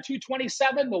 Under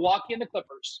 227, Milwaukee and the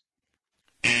Clippers.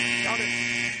 Count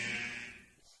it.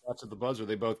 That's at the buzzer.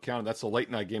 They both counted. That's a late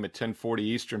night game at 10:40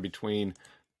 Eastern between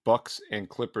Bucks and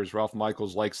Clippers. Ralph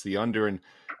Michaels likes the under. And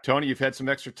Tony, you've had some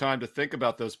extra time to think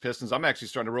about those Pistons. I'm actually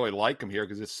starting to really like them here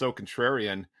because it's so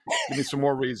contrarian. Give me some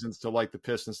more reasons to like the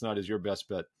Pistons tonight as your best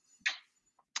bet.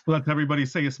 Let everybody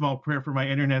say a small prayer for my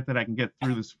internet that I can get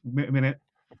through this minute.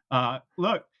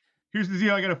 Look, here's the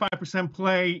deal. I got a 5%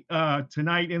 play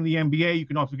tonight in the NBA. You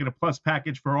can also get a plus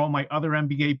package for all my other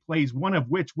NBA plays, one of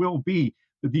which will be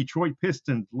the Detroit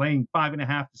Pistons laying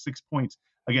 5.5 to 6 points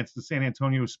against the San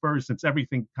Antonio Spurs, since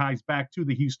everything ties back to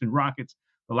the Houston Rockets.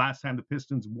 The last time the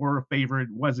Pistons were a favorite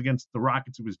was against the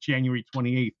Rockets. It was January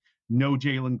 28th. No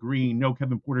Jalen Green, no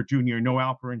Kevin Porter Jr., no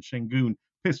Alperen Sengun.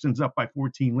 Pistons up by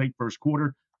 14 late first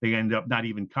quarter. They end up not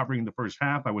even covering the first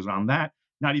half. I was on that.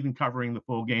 Not even covering the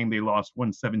full game. They lost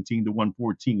 117 to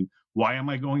 114. Why am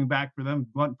I going back for them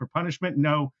for punishment?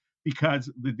 No,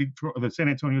 because the San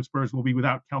Antonio Spurs will be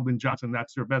without Keldon Johnson.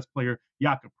 That's their best player.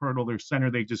 Jakob Poeltl, their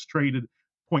center, they just traded.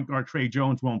 Point guard Trey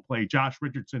Jones won't play. Josh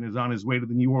Richardson is on his way to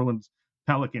the New Orleans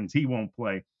Pelicans. He won't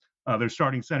play. Their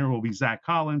starting center will be Zach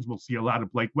Collins. We'll see a lot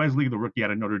of Blake Wesley, the rookie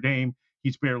out of Notre Dame.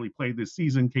 He's barely played this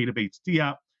season. Keita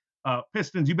Bates-Diop.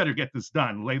 Pistons, you better get this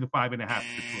done. Lay the 5.5.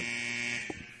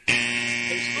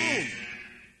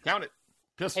 Count it.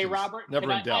 Pistons. Hey, Robert,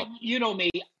 never in doubt. you know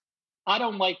me. I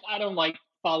don't like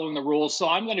following the rules, so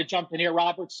I'm going to jump in here,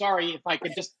 Robert. Sorry, if I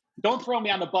could just don't throw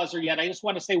me on the buzzer yet. I just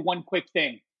want to say one quick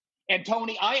thing. And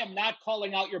Tony, I am not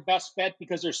calling out your best bet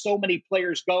because there's so many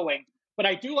players going, but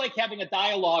I do like having a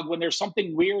dialogue when there's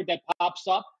something weird that pops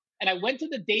up. And I went to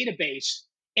the database,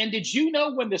 and did you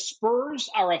know when the Spurs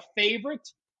are a favorite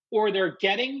or they're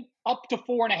getting up to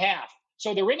 4.5?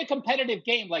 So they're in a competitive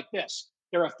game like this.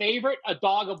 They're a favorite, a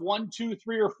dog of 1, 2,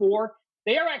 3, or 4.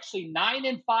 They are actually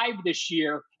 9-5 this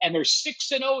year, and they're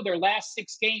 6-0 their last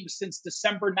 6 games since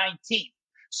December 19th.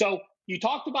 So you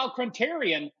talked about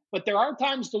contrarian, but there are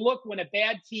times to look when a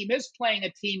bad team is playing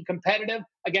a team competitive.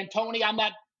 Again, Tony,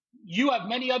 you have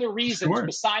many other reasons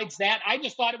besides that. I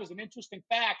just thought it was an interesting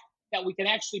fact that we can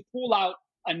actually pull out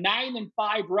a 9-5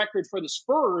 record for the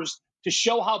Spurs to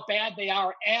show how bad they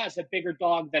are as a bigger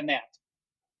dog than that.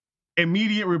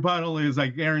 Immediate rebuttal is I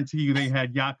guarantee you they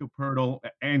had Jakob Poeltl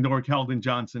and or Keldon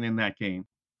Johnson in that game.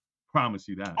 Promise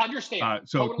you that. Understand.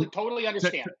 Totally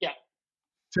understand. Yeah.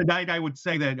 tonight, I would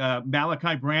say that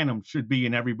Malachi Branham should be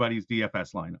in everybody's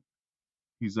DFS lineup.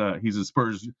 He's a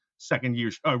Spurs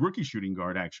second-year rookie shooting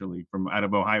guard, actually, from out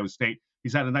of Ohio State.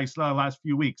 He's had a nice last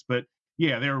few weeks, but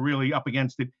yeah, they're really up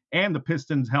against it. And the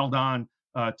Pistons held on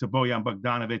to Bojan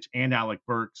Bogdanovic and Alec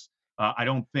Burks. I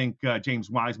don't think James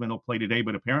Wiseman will play today,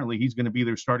 but apparently he's going to be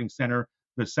their starting center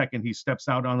the second he steps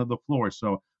out onto the floor.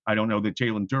 So I don't know that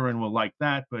Jalen Duren will like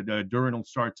that, but Duren will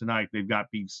start tonight. They've got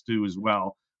Beef Stew as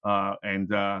well.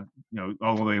 Although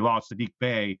they lost Sadiq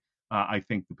Bey, I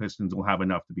think the Pistons will have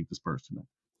enough to beat the Spurs tonight.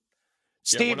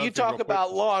 Steve, you talk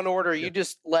about Law and Order. You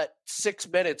just let 6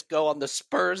 minutes go on the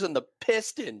Spurs and the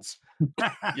Pistons.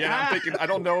 Yeah, I'm thinking, I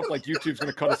don't know if YouTube's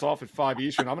going to cut us off at 5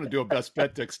 Eastern. I'm going to do a best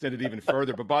bet to extend it even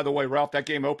further. But by the way, Ralph, that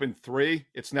game opened 3.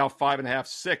 It's now 5.5,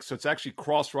 6. So it's actually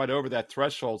crossed right over that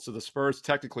threshold. So the Spurs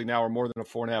technically now are more than a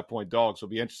 4.5-point dog. So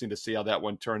it'll be interesting to see how that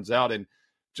one turns out. And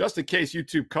just in case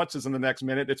YouTube cuts us in the next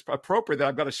minute, it's appropriate that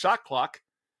I've got a shot clock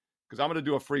because I'm going to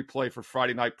do a free play for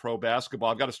Friday Night Pro Basketball.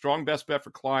 I've got a strong best bet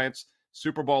for clients.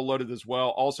 Super Bowl loaded as well.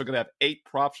 Also going to have 8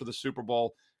 props for the Super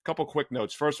Bowl. Couple quick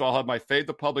notes. First of all, I'll have my Fade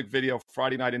the Public video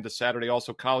Friday night into Saturday.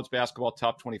 Also, college basketball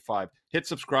top 25. Hit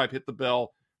subscribe, hit the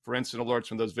bell for instant alerts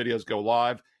when those videos go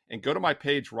live. And go to my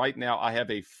page right now. I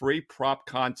have a free prop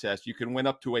contest. You can win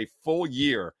up to a full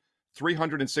year,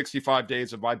 365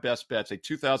 days of my best bets, a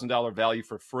 $2,000 value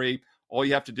for free. All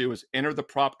you have to do is enter the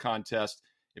prop contest.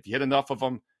 If you hit enough of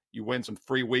them, you win some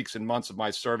free weeks and months of my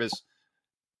service.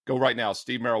 Go right now,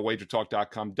 SteveMerrill,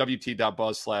 wagertalk.com,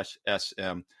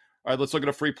 wt.buzz/SM. All right, let's look at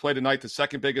a free play tonight. The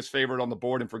second biggest favorite on the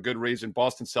board, and for good reason.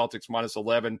 Boston Celtics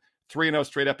 -11, 3-0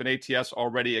 straight up in ATS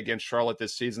already against Charlotte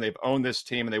this season. They've owned this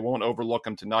team, and they won't overlook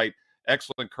them tonight.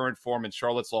 Excellent current form, and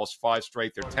Charlotte's lost 5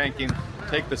 straight. They're tanking.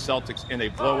 Take the Celtics in a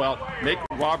blowout. Make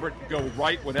Robert go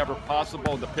right whenever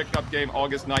possible in the pickup game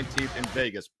August 19th in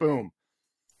Vegas. Boom.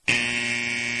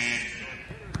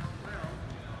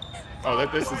 Oh,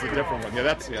 this is a different one. Yeah,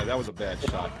 that was a bad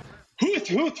shot.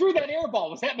 Who threw that air ball?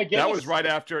 Was that McGinnis? That was right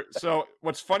after. So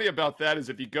what's funny about that is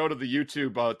if you go to the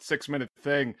YouTube 6-minute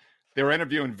thing, they were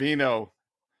interviewing Vino,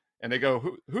 and they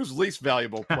go, "Who's least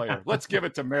valuable player? Let's give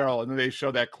it to Merrill." And then they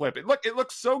show that clip. It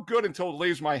looks so good until it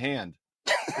leaves my hand,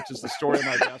 which is the story of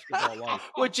my basketball life.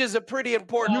 Which is a pretty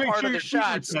important part of the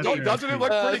shot. Doesn't it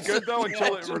look pretty good though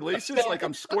until it releases? Like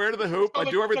I'm square to the hoop. I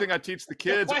do everything I teach the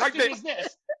kids. The question is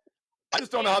this. I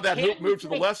just don't know how that hoop moved to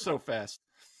the left so fast.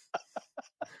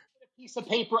 Piece of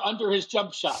paper under his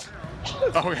jump shot.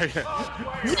 Oh, yeah.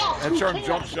 That term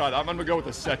jump shot. I'm going to go with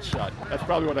a set shot. That's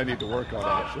probably what I need to work on,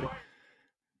 actually.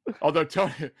 Although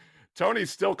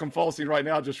Tony's still convulsing right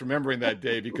now just remembering that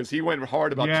day because he went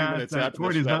hard about 2 minutes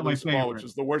after that loose ball, which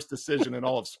was the worst decision in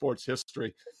all of sports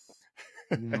history.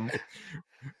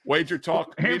 Wager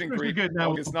Talk, meet and greet,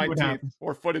 August 19th,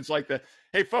 or footage like that.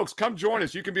 Hey, folks, come join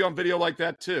us. You can be on video like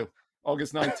that, too.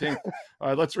 August 19th. All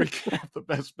right, let's recap the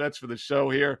best bets for the show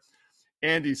here.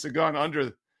 Andy Sagan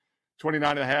under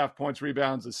 29.5 points,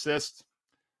 rebounds, assists.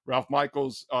 Ralph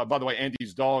Michaels, by the way,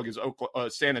 Andy's dog is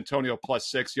San Antonio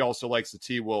 +6. He also likes the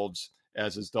T-Wolves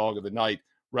as his dog of the night.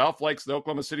 Ralph likes the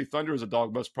Oklahoma City Thunder as a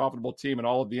dog, most profitable team in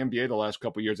all of the NBA the last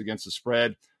couple of years against the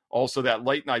spread. Also, that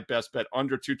late night best bet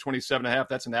under 227.5.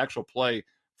 That's an actual play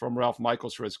from Ralph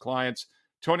Michaels for his clients.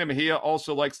 Tony Mejia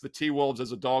also likes the T-Wolves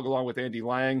as a dog along with Andy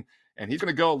Lang. And he's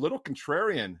going to go a little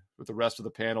contrarian with the rest of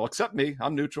the panel, except me.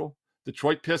 I'm neutral.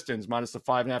 Detroit Pistons minus the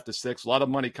 5.5 to 6. A lot of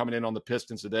money coming in on the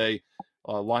Pistons today.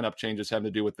 Lineup changes having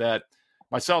to do with that.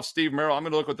 Myself, Steve Merrill, I'm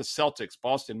going to look at the Celtics.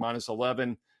 Boston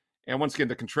 -11. And once again,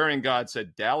 the contrarian god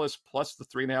said Dallas plus the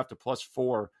 3.5 to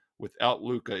 +4 without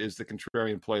Luka is the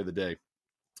contrarian play of the day.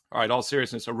 All right, all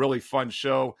seriousness, a really fun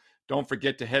show. Don't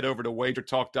forget to head over to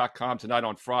wagertalk.com tonight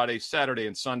on Friday, Saturday,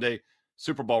 and Sunday.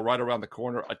 Super Bowl right around the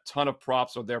corner. A ton of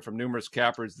props are there from numerous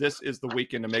cappers. This is the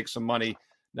weekend to make some money.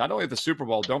 Not only at the Super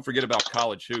Bowl, don't forget about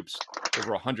college hoops.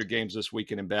 Over 100 games this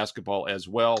weekend in basketball as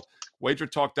well.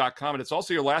 Wagertalk.com. And it's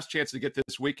also your last chance to get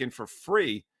this weekend for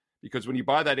free because when you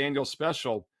buy that annual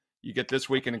special, you get this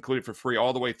weekend included for free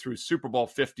all the way through Super Bowl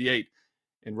 58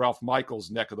 in Ralph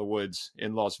Michaels' neck of the woods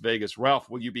in Las Vegas. Ralph,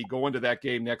 will you be going to that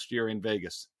game next year in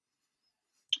Vegas?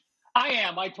 I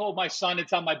am. I told my son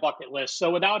it's on my bucket list.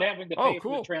 So without having to pay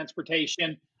for the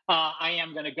transportation, I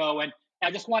am going to go. And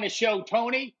I just want to show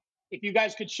Tony, if you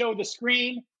guys could show the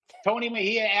screen, Tony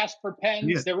Mejia asked for pens.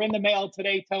 Yeah. They're in the mail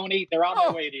today, Tony. They're on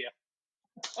their way to you.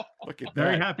 Look at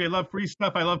Very happy. I love free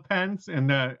stuff. I love pens.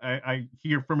 And I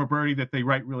hear from a birdie that they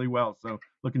write really well. So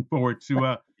looking forward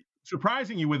to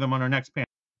surprising you with them on our next panel.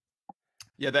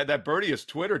 Yeah, that birdie is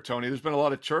Twitter, Tony. There's been a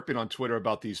lot of chirping on Twitter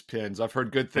about these pins. I've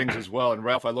heard good things as well. And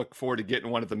Ralph, I look forward to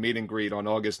getting one at the meet and greet on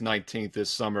August 19th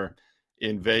this summer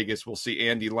in Vegas. We'll see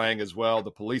Andy Lang as well,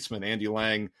 the policeman, Andy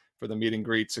Lang, for the meet and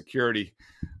greet security.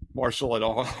 Marshal at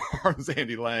all arms,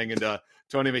 Andy Lang, and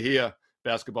Tony Mejia,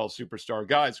 basketball superstar.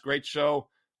 Guys, great show.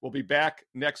 We'll be back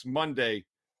next Monday,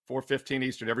 4:15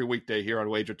 Eastern, every weekday here on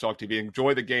Wager Talk TV.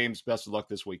 Enjoy the games. Best of luck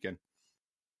this weekend.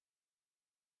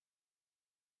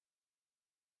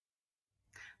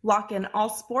 Lock in all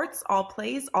sports, all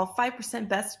plays, all 5%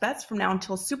 best bets from now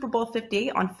until Super Bowl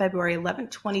 58 on February 11,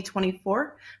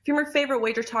 2024. From your favorite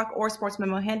Wager Talk or Sports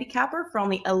Memo handicapper for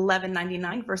only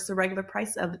 $11.99 versus the regular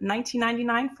price of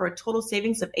 $19.99 for a total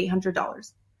savings of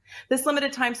 $800. This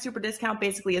limited time super discount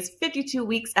basically is 52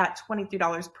 weeks at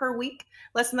 $23 per week,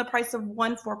 less than the price of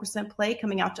one 4% play,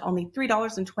 coming out to only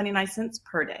 $3.29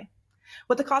 per day.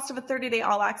 With the cost of a 30-day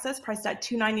all-access priced at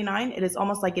 $2.99, it is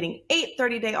almost like getting 8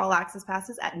 30-day all-access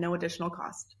passes at no additional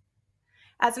cost.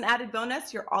 As an added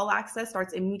bonus, your all-access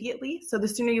starts immediately, so the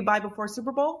sooner you buy before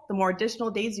Super Bowl, the more additional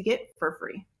days you get for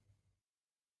free.